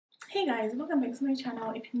Hey guys, welcome back to my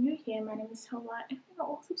channel. If you're new here, my name is Tova. If you're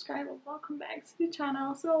not subscribed, welcome back to the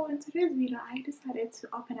channel. So in today's video, I decided to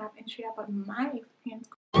open up and share about my experience.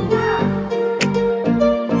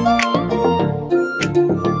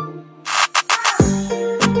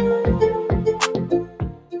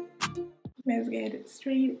 Let's get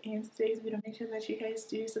straight into today's video. Make sure that you guys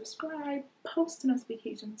do subscribe, post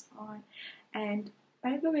notifications on, and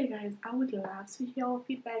by the way guys, I would love to hear your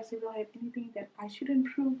feedback. So if you have anything that I should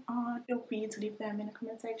improve on, feel free to leave them in the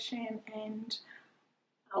comment section and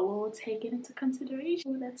I will take it into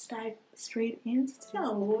consideration. Let's dive straight into it.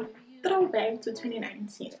 So, throwback to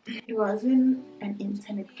 2019. It wasn't an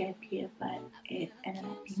internet gap year, but it ended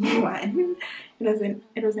up being one.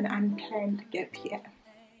 It was an unplanned gap year.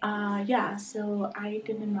 Yeah, so I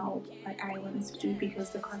didn't know what I wanted to do because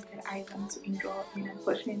the course that I wanted to enroll in,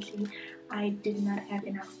 unfortunately, I did not have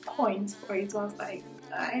enough points for it. So I was like,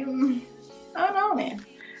 I don't know, man.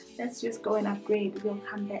 Let's just go and upgrade. We'll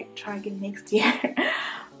come back, try again next year.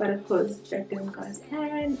 But of course, that didn't go as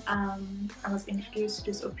planned. I was introduced to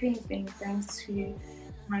this operating thing thanks to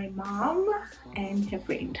my mom and her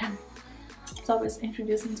friend. So I was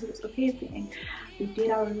introduced into this operating thing. We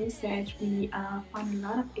did our research. We found a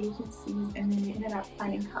lot of agencies, and then we ended up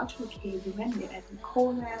finding Cultural Care. We went there and we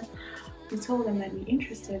called them. We told them that we're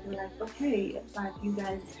interested. We're like, okay, but you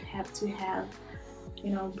guys have to have,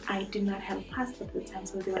 you know, I did not have a passport at the time,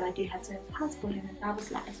 so they were like, you have to have a passport and a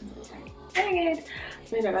driver's license. I was like, dang it.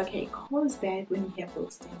 So they were like, okay, call us back when you have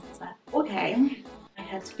those things. I was like, okay. I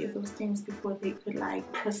had to get those things before they could like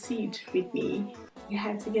proceed with me. You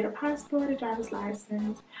had to get a passport, a driver's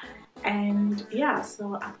license, and yeah,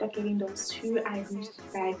 so after getting those two, I reached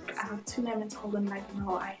back out to them and told them like,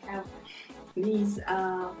 no, I have these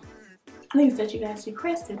things that you guys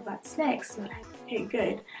requested, what's next? So like, okay,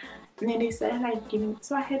 good. And then they started like giving,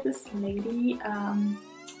 so I had this lady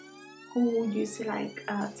who used to like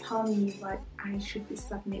tell me what I should be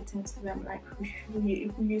submitting to them, like who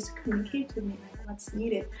used to communicate with me, like what's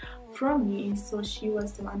needed from me. So she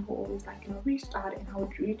was the one who always like, you know, reached out, and I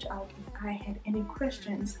would reach out if I had any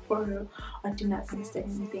questions for her or did not understand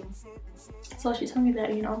anything. So she told me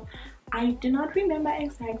that, you know, I do not remember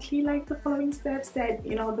exactly like the following steps that,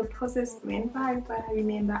 you know, the process went by, but I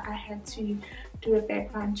remember I had to do a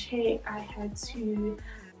background check. I had to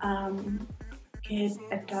get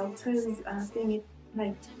a doctor's thing,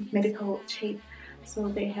 like medical check. So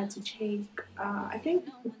they had to check, I think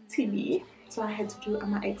TB. So I had to do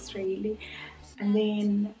my X-ray, and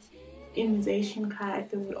then immunization card.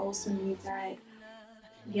 They would also need that.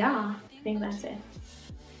 Yeah, I think that's it.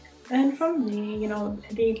 And from there, you know,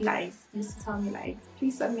 they like used to tell me like,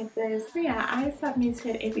 please submit this. So yeah, I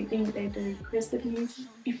submitted everything that they requested me.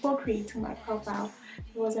 Before creating my profile,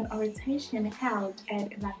 there was an orientation held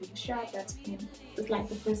at a shop. That's when it's like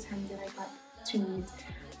the first time that I got to meet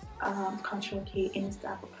Cultural Care, any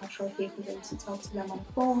staff of Cultural Care, because I used to talk to them on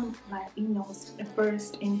the phone, via emails, the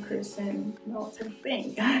first in-person, you know, type of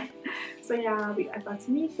thing. So yeah, I got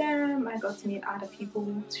to meet them. I got to meet other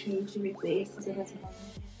people too who were there because it was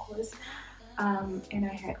of course. And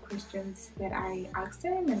I had questions that I asked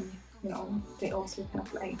them, and you know, they also kind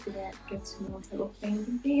of like did that get to know type of thing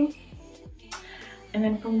with me. And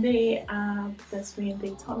then from there, that's when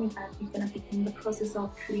they told me that we're gonna begin the process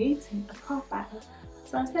of creating a profile.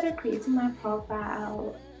 So I started creating my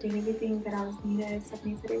profile, did everything that I was needed,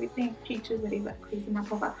 submitted everything, pictures, whatever, creating my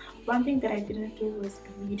profile. One thing that I didn't do was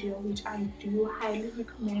a video, which I do highly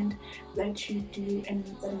recommend that you do and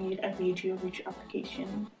submit a video with your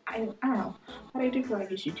application. I don't know, but I do feel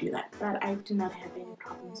like you should do that. But I do not have any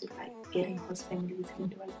problems with like getting host families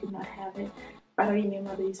into it. I did not have it. But I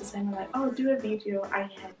remember they used to say me like, oh, do a video. I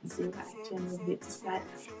had zero idea where to start,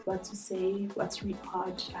 what to say, what to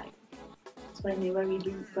record, like. So I never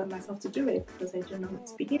really got myself to do it because I didn't know where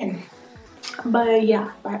to begin. But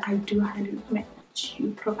yeah, but I do highly recommend that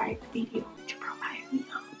you provide the video, that you provide me.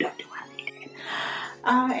 Don't do what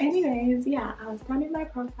I did. Anyways, yeah, I was done with my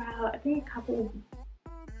profile. I think a couple,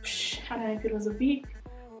 I don't know if it was a week,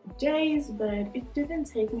 days, but it didn't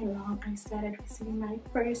take me long. I started receiving my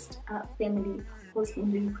first family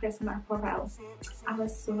posting the request on my profile. I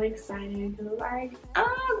was so excited. I was like,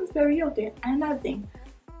 it's the real thing. Another thing,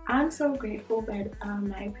 I'm so grateful that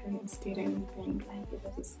my parents didn't think like it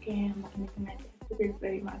was a scam or anything like that. They were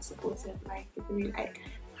very much supportive, like they were like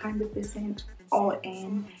 100% all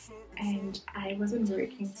in, and I wasn't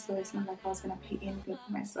working, so it's not like I was gonna pay anything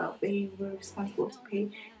for myself. They were responsible to pay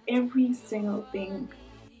every single thing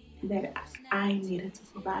that I needed to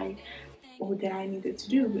provide or that I needed to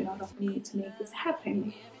do in order for me to make this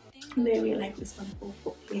happen. They were like responsible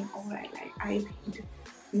for paying all that. Like I paid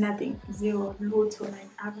nothing, zero, lotto. Like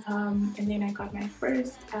and then I got my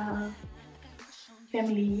first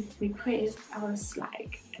family request. I was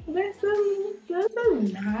like, this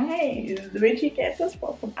is nice. Where'd you get this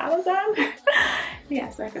from Amazon? Yeah,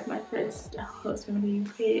 so I got my first host family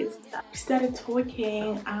request. We started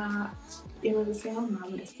talking. It was a single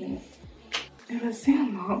mom with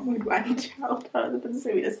one child. I was about to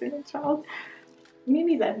say with a single child.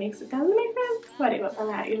 Maybe that makes it, doesn't make sense, whatever, but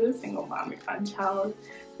like, it was a single mom with one child.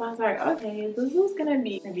 So I was like, okay, this is gonna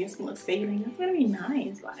be maybe a smooth sailing. It's gonna be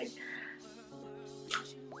nice, like.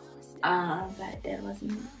 But that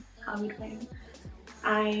wasn't how it went.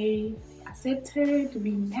 I accepted,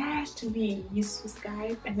 we matched, we used to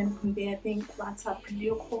Skype, and then from there I think WhatsApp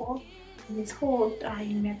video call. We told I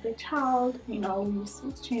met the child, you know, we used to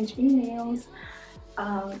exchange emails,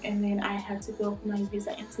 and then I had to go for my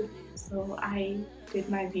visa interview. So I did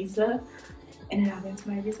my visa, and then I went to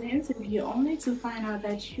my visa interview only to find out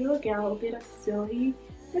that your girl did a silly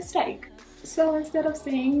mistake. So instead of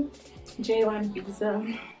saying J1 visa,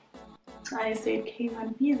 I said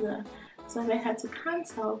K1 visa. So they had to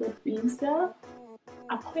cancel the visa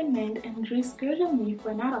appointment and reschedule me for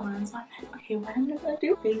another one. So I'm like, okay, what am I gonna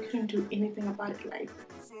do? They couldn't do anything about it, like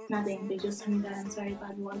nothing. They just told me that I'm sorry,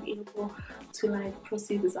 but we won't be able to like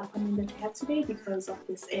proceed this appointment that you have today because of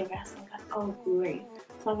this error. So I'm like, oh great.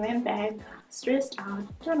 So I went back, stressed out,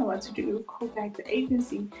 don't know what to do. Called back the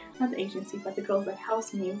agency, not the agency, but the girl that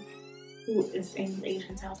helps me, who is in the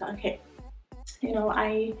agency. I was like, okay, you know,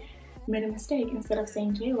 I made a mistake. Instead of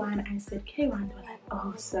saying J1, I said K1. They were like,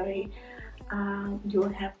 oh sorry, you'll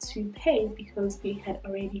have to pay because we had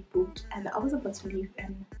already booked, and I was about to leave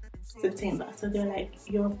in September. So they're like,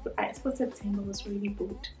 your flight for September was already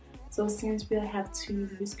booked. So since we'll have to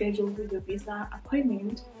reschedule with your visa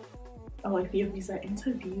appointment or your visa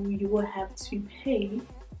interview, you will have to pay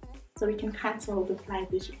so we can cancel the flight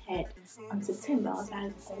that you had on September. I was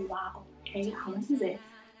like, oh wow, okay, how much is it?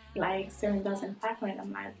 Like 7,500.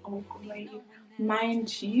 I'm like, oh great.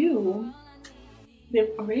 Mind you,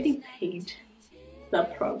 they've already paid the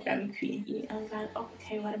program fee. I was like,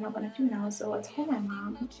 okay, what am I gonna do now? So I told my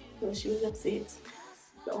mom, so she was upset.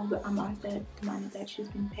 All the amount that the money that she's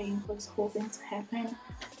been paying for this whole thing to happen.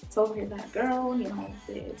 I told her that, girl, you know,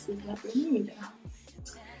 this is what we need.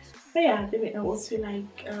 But yeah, they were able to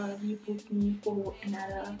like rebook me for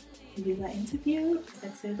another visa interview.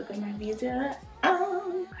 Like, so look at my visa.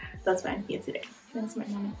 That's why I'm here today. Thanks to my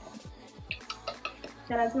mom and dad.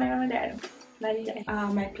 Shout out to my mom and dad. Love you guys.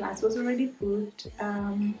 My class was already booked.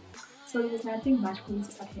 So there was nothing much for me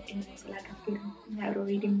to start anyway. So like I had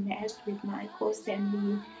already matched with my host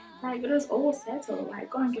family. Like it was all settled. Like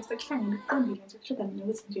go and get the client.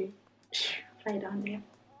 Fly down there.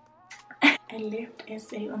 I left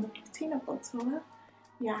SA on the 15th of October.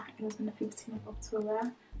 Yeah, it was on the 15th of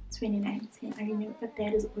October 2019. I remember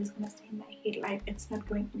that is always gonna stay in my head. Like it's not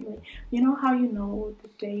going anywhere. You know how you know the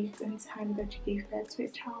dates and time that you gave that to a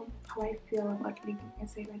child? How I feel about leaving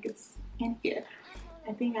SA. Like it's in here.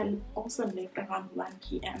 I think I also left around 1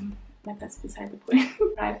 p.m. but that's beside the point.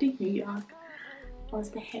 Arrived in New York. I was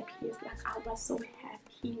the happiest. Like I was so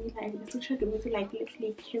happy. Like the social to like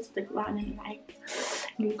literally kissed the ground and like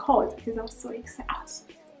record because I was so excited.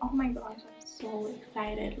 Oh my gosh, I'm so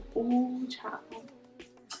excited. Oh child.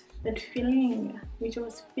 That feeling, which I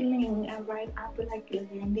was feeling right after like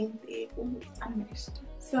landing there, oh, it's unmatched.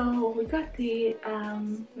 So we got there.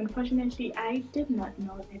 Unfortunately, I did not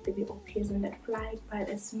know that there were all pairs in that flight, but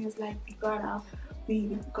as soon as like we got out,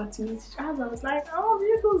 we got to meet each other. I was like, oh,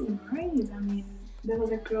 this was nice. I mean, there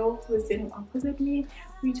was a girl who was sitting opposite me,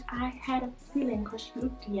 which I had a feeling because she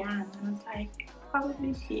looked young, and I was like,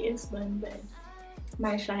 probably she is one, but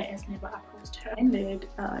my shy ass never approached her. And then,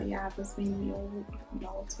 yeah, it was when we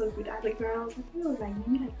all talked with other girls. I think it was like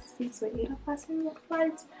maybe like 6 or 8 of us in that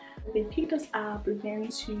flight. They picked us up. We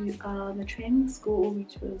went to the training school,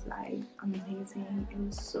 which was like amazing. It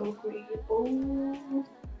was so great. Oh,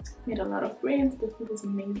 made a lot of friends. The food was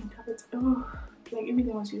amazing. Oh, like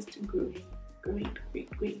everything was just great.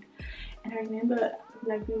 And I remember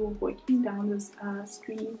like we were walking down this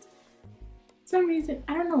street. For some reason,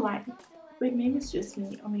 I don't know why. But maybe it's just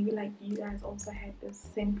me, or maybe like you guys also had the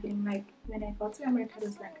same feeling. Like when I got to America, it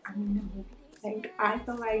was like I'm in a movie. Like I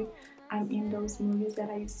felt like I'm in those movies that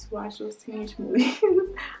I used to watch, those teenage movies.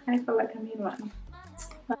 I felt like I'm in one.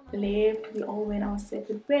 Left, we all went our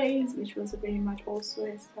separate ways, which was very much also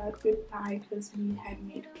a sad goodbye because we had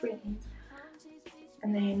made friends.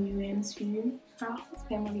 And then we went to our host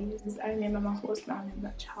families. I remember my host mom and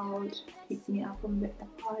that child picked me up from the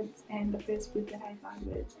airport, and the first food that I found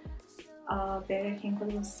was Burger King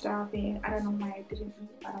because I was starving. I don't know why I didn't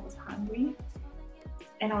eat, but I was hungry.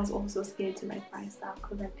 And I was also scared to like buy stuff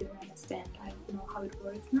because I didn't understand like, you know, how it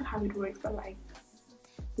works. Not how it works, but like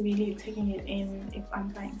really taking it in. If I'm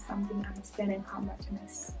buying something, understanding how much am I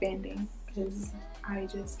spending, because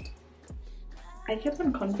I kept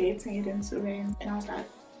on converting it into rent, and I was like,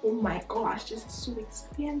 oh my gosh, this is so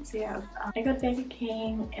expensive. I got Burger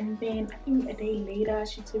King, and then I think a day later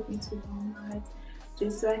she took me to Walmart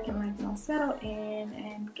just so I can like, you know, settle in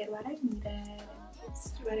and get what I needed and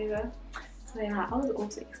just whatever. So yeah, I was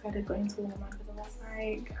also excited going to Walmart because I was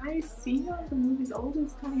like, I see on the movies all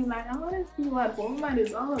this time, like I want to see what Walmart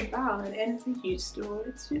is all about. And it's a huge store.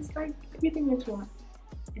 It's just like everything that you want,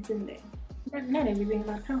 it's in there. Not everything,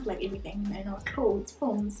 but kind of like everything, you know, clothes,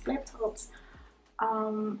 phones, laptops,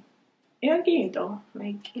 everything though,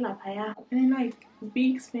 like ilapaya. And then like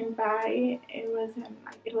weeks went by, it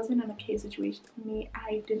wasn't an okay situation for me.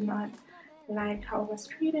 I did not like how I was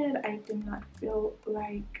treated. I did not feel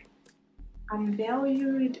like I'm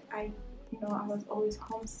valued. I was always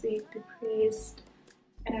homesick, depressed.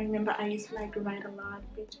 And I remember I used to like write a lot,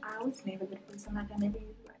 which I was never the person. Like I never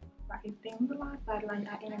used to like write things a lot, but like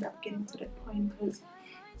I ended up getting to that point because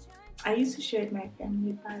I used to share with my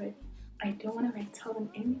family, but I don't want to like tell them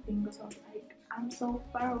anything because I was like, I'm so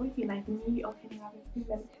far away, like me opening up and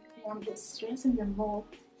them, I'm just stressing them more.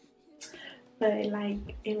 But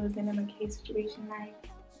like it wasn't an okay situation, like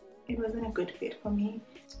it wasn't a good fit for me.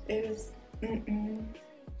 It was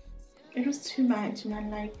too much, man.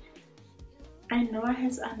 Like I know I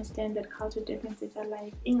have to understand that culture differences are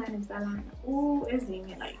like England is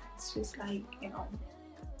like it's just like, you know,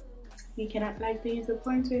 you cannot like there's a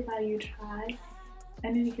point where you try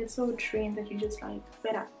and then you get so trained that you just like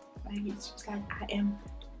fed up. Like it's just like I am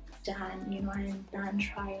done, you know, I am done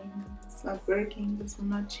trying. It's not working, this will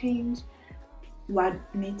not change. What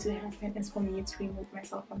needs to happen is for me to remove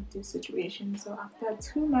myself from this situation. So after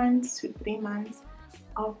 2 months to 3 months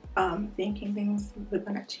of thinking things were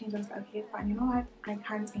gonna change, I was like, okay, fine, you know what, I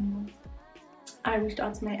can't anymore. I reached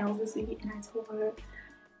out to my LCC and I told her,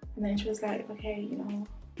 and then she was like, okay, you know,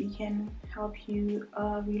 we can help you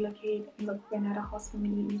relocate and look for another house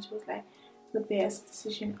family, which was like the best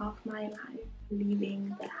decision of my life,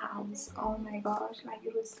 leaving the house. Oh my gosh, like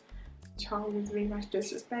it was, child was very much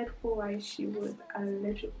disrespectful. Like she would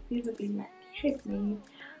literally physically like hit me,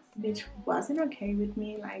 which wasn't okay with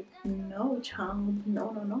me. Like no, child,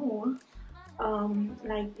 no.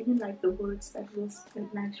 Like even like the words that was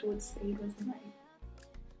like she would say, it wasn't like,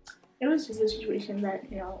 it was just a situation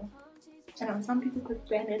that, you know, some people could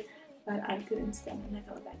stand it, but I couldn't stand it. Like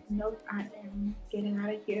I was like, nope, I am getting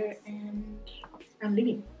out of here and I'm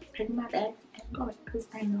leaving, packing my bags and going, because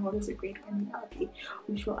I know there's a great family out there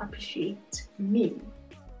which will appreciate me,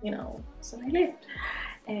 you know. So I left,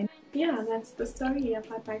 and yeah, that's the story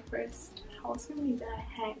about my first house family that I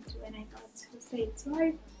had when I got to the States. So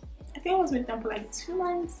I think I was with them for like 2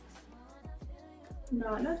 months.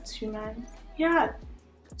 No, not 2 months. Yeah,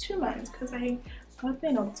 2 months, because I got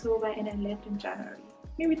there in October and I left in January.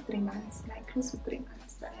 Maybe 3 months, like close to 3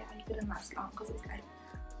 months. But I didn't last long because it's like,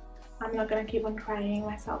 I'm not gonna keep on crying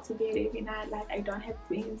myself to bed every night. Like I don't have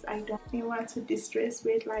friends. I don't want to distress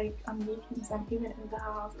with like I'm weekends. I'm even in the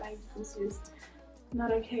house. Like it's just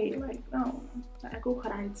not okay. Like no, I go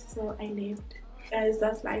quiet. So I left. Guys,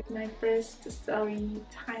 that's like my first story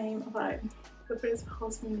time about the first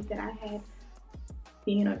house family that I had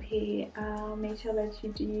being up here. Make sure that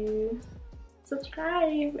you do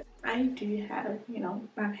subscribe. I do have, you know,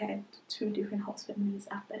 I've had 2 different host families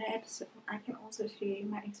after that, so I can also share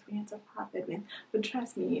my experience of how that went. But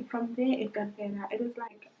trust me, from there it got better. It was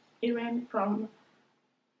like, it ran from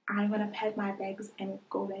I'm gonna pack my bags and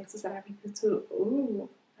go back to South Africa to, oh,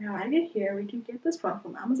 now I get here, we can get this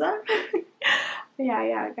from Amazon.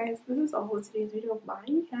 yeah guys, this is all for today's video.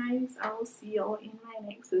 Bye guys, I'll see y'all in my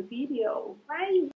next video. Bye.